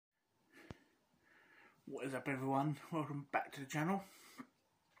What is up, everyone? Welcome back to the channel.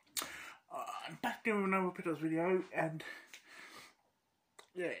 I'm back doing another Picross video, and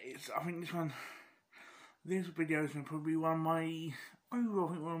yeah, I think this video is going to probably be one of my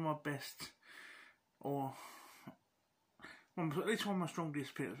best, or at least one of my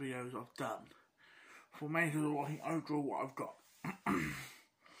strongest Picross videos I've done. For mainly, I think overall what I've got.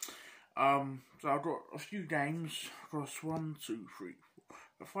 So I've got a few games across 5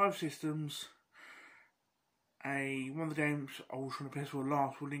 systems. One of the games I was trying to press for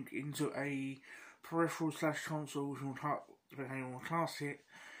last will link into a peripheral / console, which will depending on what class it,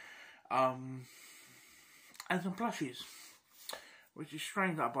 and some plushies, which is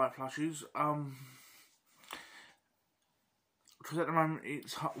strange that I buy plushies, because at the moment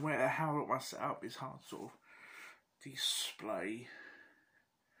it's how I got my setup is hard to sort of display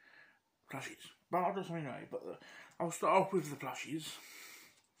plushies, but I'll do something anyway. But I'll start off with the plushies.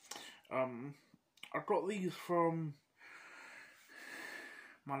 I got these from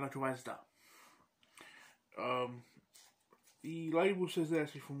my local Asda. The label says they're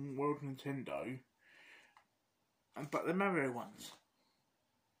actually from World Nintendo, but they're Mario ones.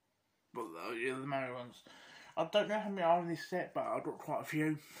 Yeah, the Mario ones. I don't know how many are in this set, but I've got quite a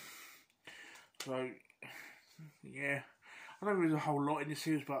few. So, yeah. I don't think there's a whole lot in this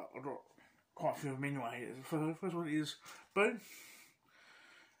series, but I've got quite a few of them anyway. The first one is Boo.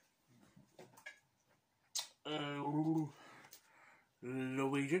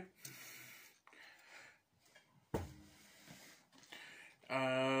 Luigi.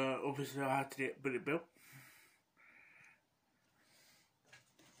 Obviously I had to get Bullet Bill.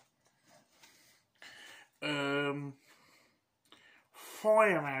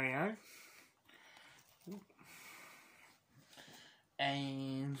 Fire Mario.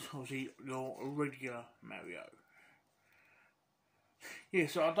 And obviously your regular Mario. Yeah,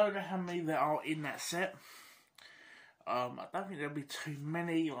 so I don't know how many there are in that set. I don't think there'll be too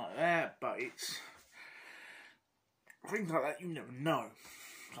many like that, but it's things like that you never know.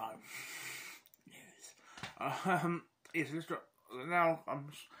 So yes, yes. Let's go. Now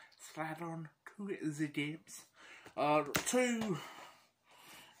I'm slide on to the games. 2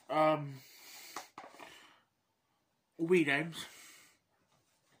 Wii games.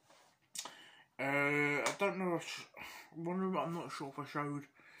 I don't know. One of them I'm not sure if I showed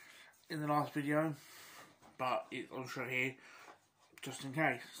in the last video, but I'll show here just in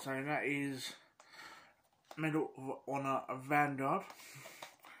case. So that is Medal of Honor Vanguard.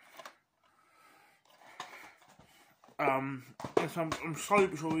 Yes, I'm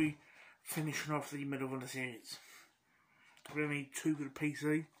slowly finishing off the Medal of Honor series. I'm gonna need 2 for the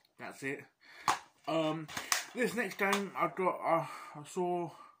PC. That's it. This next game I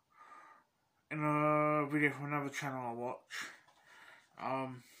saw in a video from another channel I watch.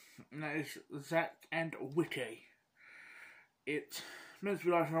 And that is Zack and Wiki. It's meant to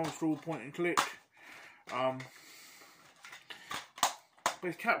be like an old school point and click. But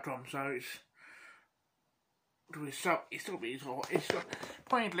it's Capcom, so it's still be sort of, it's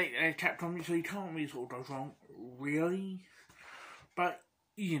point and click and Capcom, so you can't really sort of go wrong, really. But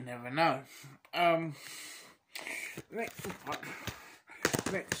you never know. Next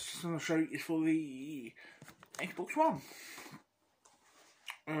I'm going to show you is for the Xbox One.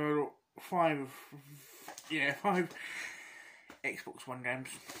 5 Xbox One games.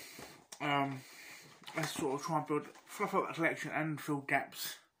 Let's sort of try and fluff up that collection and fill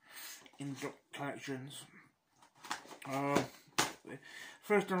gaps in the collections.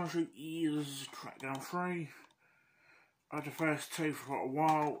 First one I'll show you is Crackdown 3. I had the first 2 for quite a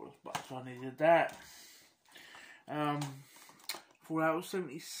while, but so I needed that. Fallout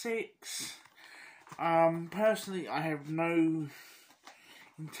 76. Personally, I have no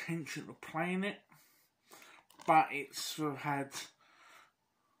intention of playing it, but it's sort of had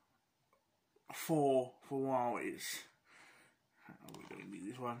for a while. We're going to beat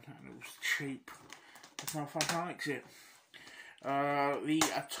this one, and it was cheap. That's how far I likes it. The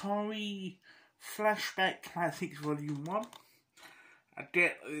Atari Flashback Classics Volume 1. I've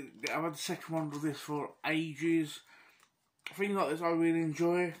had the second one of this for ages. Things like this I really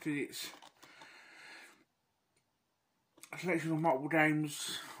enjoy because it's a selection of multiple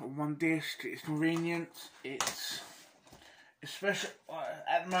games on one disc. It's convenient. It's especially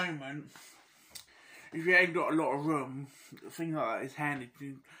at the moment, if you ain't got a lot of room, a thing like that is handy.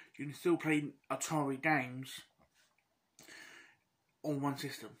 You can still play Atari games on one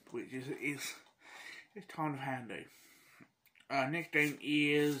system, which is kind of handy. Next game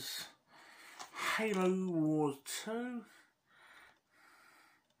is Halo Wars 2.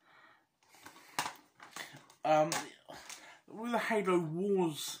 With the Halo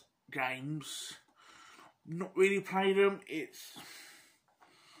Wars games, not really played them.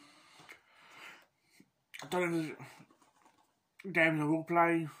 I don't know the games I will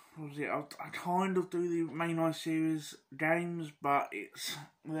play. Obviously, I kind of do the Main Ice series games, but it's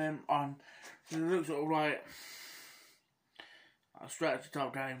them on. It looks sort of like a strategy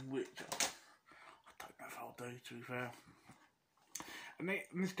type game, which I don't know if I'll do, to be fair. And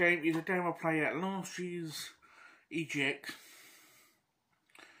this game is a game I played at last year's EGX.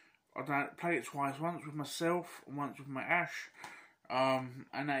 I played it twice, once with myself and once with my Ash.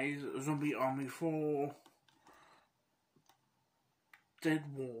 And that is Zombie Army 4 Dead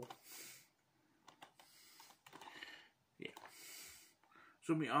War. Yeah.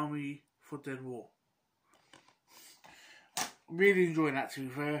 Zombie Army for Dead War. Really enjoying that, to be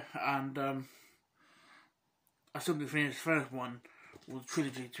fair, and I still didn't finish the first one, or the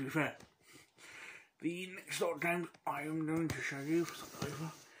trilogy, to be fair. The next lot of games I am going to show you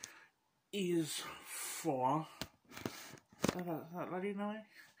is for that lady know it?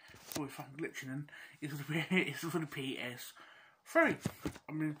 Oh, if I'm glitching in, it's for the PS3. I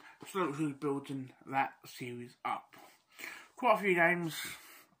mean, I'm slowly building that series up. Quite a few games,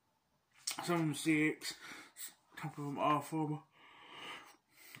 some of them CX, a couple of them are from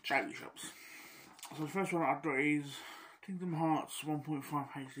charity shops. So the first one I've got is Kingdom Hearts 1.5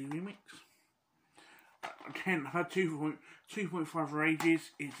 HD Remix. Again, I've had 2.5 for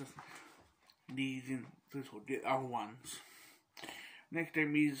ages. It's just needing to get other ones. Next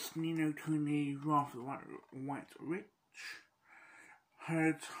game is Ni no Kuni Wrath of the White Witch.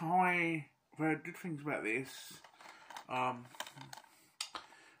 Heard good things about this. Quite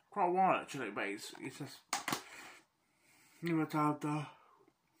a while actually, but it's just never told the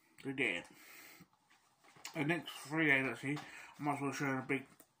dead. The next 3 days actually, I might as well show a big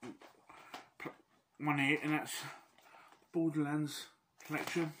one here, and that's Borderlands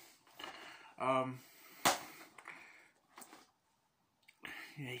collection.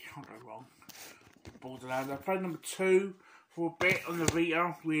 Yeah, you can't go wrong. Borderlands. I played number 2 for a bit on the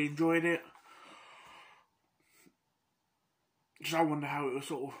Vita. We enjoyed it. So I wonder how it will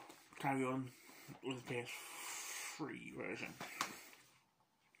sort of carry on with the PS3 version.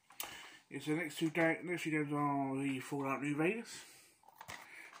 Yeah, so the next two games are the Fallout New Vegas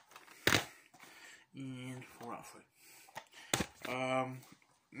and Fallout 3.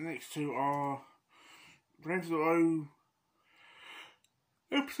 The next two are Grand Theft Auto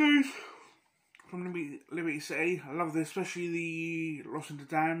episodes from Liberty City. I love this, especially the Lost in the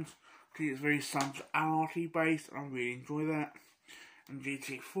Dams, because it's very Sons Anarchy based, and I really enjoy that. And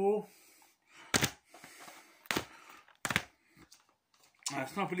GTA 4.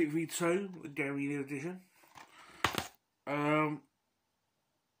 Sniper Elite V2, the Gary New Edition.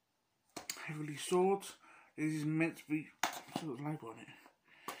 Heavily Swords. This is meant to be, what's the label on it?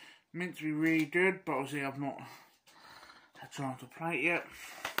 Meant to be really good, but obviously I've not had time to play it yet.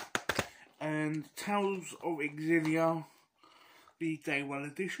 And Tales of Exilia, the Day 1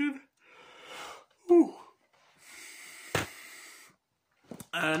 edition. Ooh.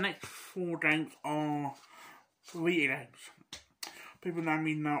 Next 4 games are Vita games. People know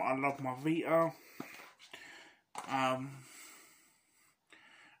me now, I love my Vita. And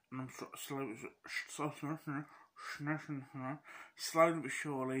I'm slowly but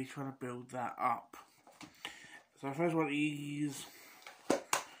surely trying to build that up. So the first one is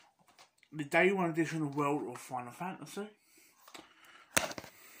the Day 1 edition of World of Final Fantasy.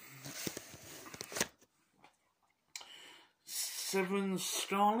 Seven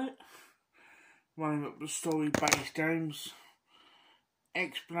Scarlet, running up the story-based games.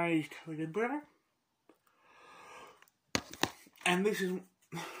 X-Blaze Code Umbrella. And this is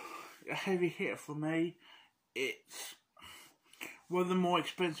a heavy hitter for me. It's one of the more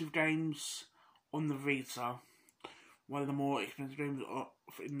expensive games on the Vita. One of the more expensive games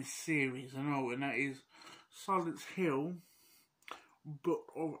in this series, I know, and that is Silent Hill Book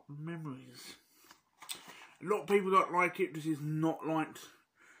of Memories. A lot of people don't like it because it's not like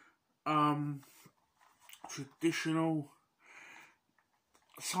traditional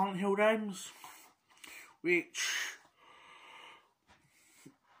Silent Hill games, which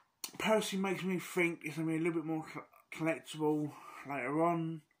personally makes me think it's going to be a little bit more collectible later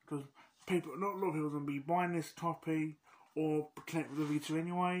on, because not a lot of people are going to be buying this copy or connect with the Vita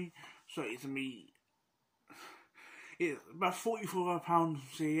anyway, so it's going to be about £44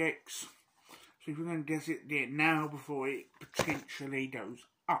 CX. So if you're going to get it now before it potentially goes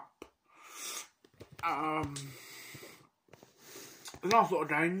up. The last lot of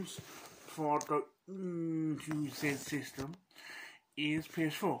games before I go into said system is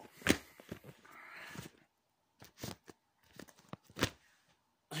PS4.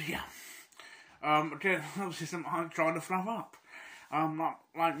 So yeah, Again, another system I'm trying to fluff up.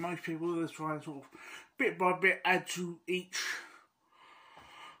 Like most people, they're trying to sort of bit by bit add to each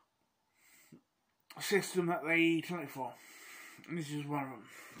system that they select for. And this is one of them.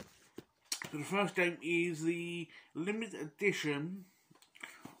 So the first game is the limited edition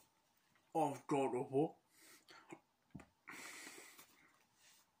of God of War.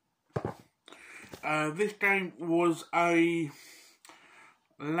 This game was a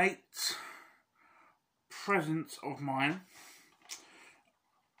late present of mine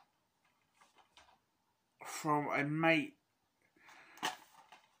from a mate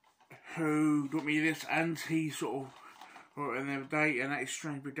who got me this, and he sort of got it the other day, and that is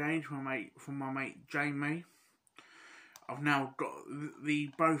Strange Brigade from my mate Jamie. I've now got the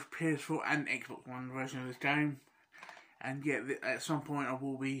both PS4 and Xbox One version of this game, and yeah, at some point I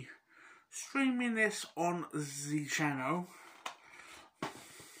will be streaming this on the channel.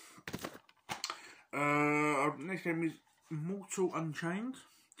 Next game is Mortal Unchained.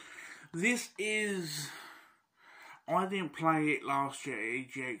 This is, I didn't play it last year at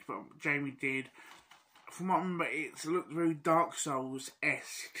EGX, but Jamie did. From what I remember, it looked very Dark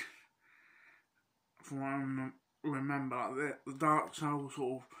Souls-esque. From what I remember, like the Dark Souls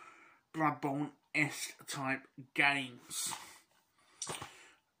sort of Bloodborne-esque type games.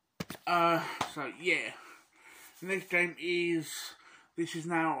 So yeah, the next game is, this is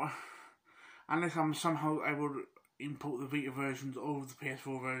now, unless I'm somehow able to import the Vita versions of the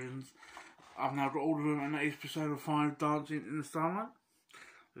PS4 versions, I've now got all of them, and that is Persona 5 Dancing in the Starlight.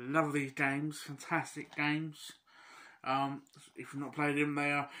 Love these games, fantastic games. If you've not played them,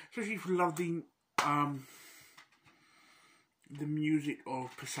 they are, especially if you love the music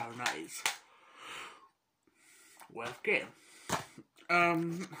of Persona, is worth getting.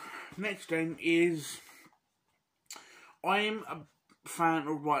 Next game is, I am a fan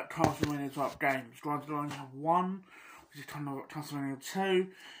of like Castlevania type games. Granted, I only have one, which is kind of like Castlevania 2,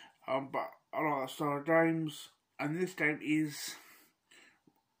 but I like that style of games, and this game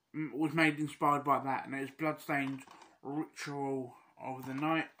was made inspired by that, and it is Bloodstained Ritual of the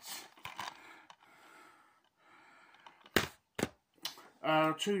Night.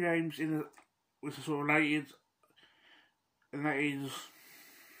 Two games which are sort of related, and that is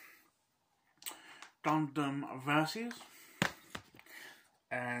Gundam Versus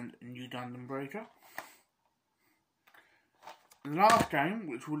and New Gundam Breaker. The last game,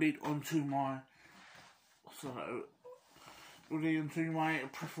 which will lead on to my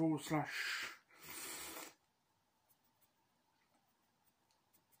peripheral /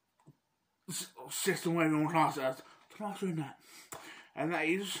 system, where everyone class it as, doing that, and that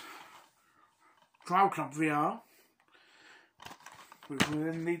is Drive Club VR, which will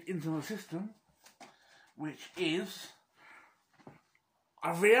then lead into the system, which is a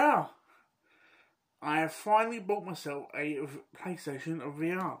VR. I have finally bought myself a PlayStation of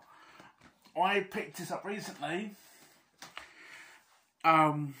VR. I picked this up recently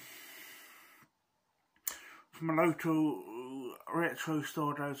from a local retro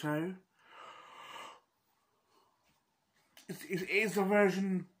store, Doto. It is a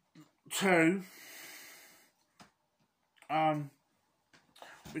version 2,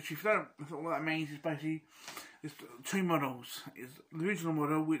 which if you don't know what that means, is basically there's two models. It's the original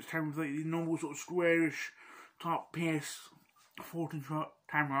model, which came with the normal sort of squarish type PS14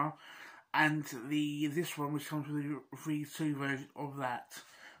 camera, and this one, which comes with the 3.2 version of that.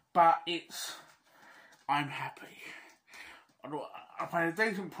 But I'm happy. I paid a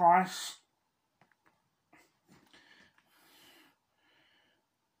decent price.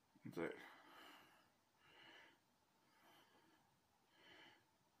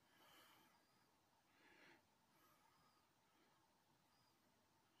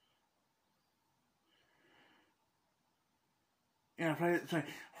 Yeah, I paid it, sorry,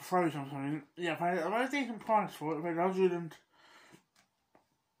 Frozen or something. Yeah, I paid a decent price for it. I paid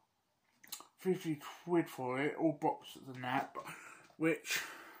 150 quid for it, all boxes and that, but, which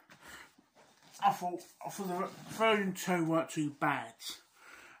I thought for the version 2 weren't too bad.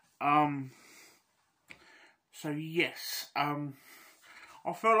 So yes, I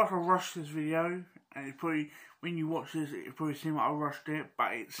felt like I rushed this video, and it probably, when you watch this, it probably seems like I rushed it, but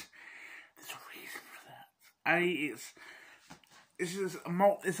there's a reason for that.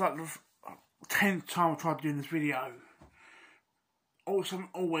 It's like the 10th time I tried doing this video. Something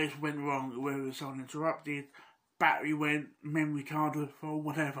always went wrong, whether it was someone interrupted, battery went, memory card was full,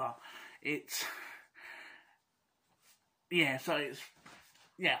 whatever. So yeah,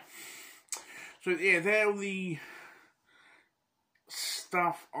 they're all the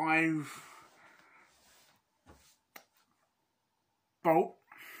stuff I've bought.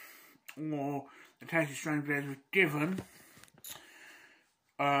 or the Tasty Strange Bears was given.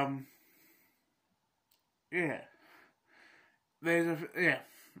 Yeah.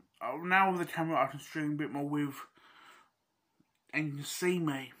 Now with the camera I can stream a bit more with, and you can see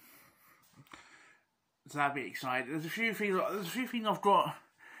me. So that'd be exciting. There's a few things I've got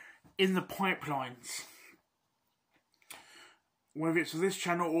in the pipelines. Whether it's for this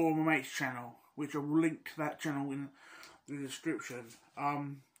channel or my mate's channel, which I will link to that channel in the description.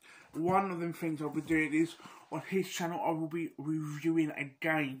 One of them things I'll be doing is, on his channel I will be reviewing a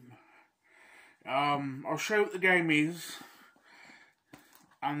game. I'll show you what the game is,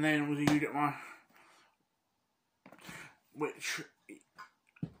 and then we'll review it which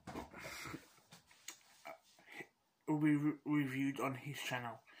will be reviewed on his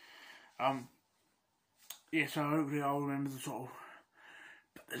channel. Yeah, so hopefully I'll remember to sort of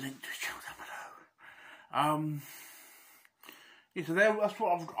put the link to his channel down below. Yeah, so that's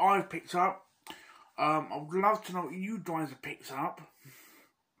what I've picked up. I would love to know what you guys have picked up,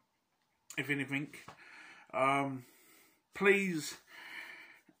 if anything. Please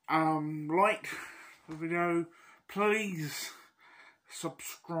like the video. Please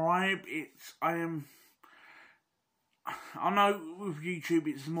subscribe. I know with YouTube,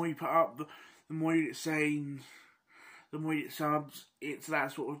 it's the more you put up, the more you get seen, the more you get subs. It's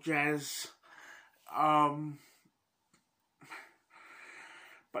that sort of jazz.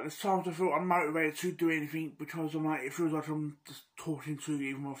 But there's times I feel unmotivated to do anything because it feels like I'm just talking to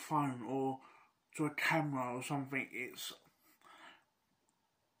either my phone or to a camera or something.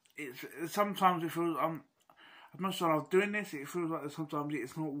 Sometimes it feels as much as I love doing this, it feels like sometimes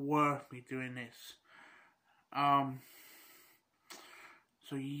it's not worth me doing this. So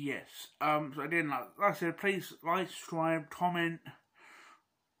yes. So again, like I said, please like, subscribe, comment,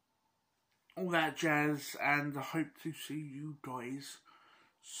 all that jazz, and I hope to see you guys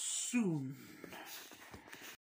soon.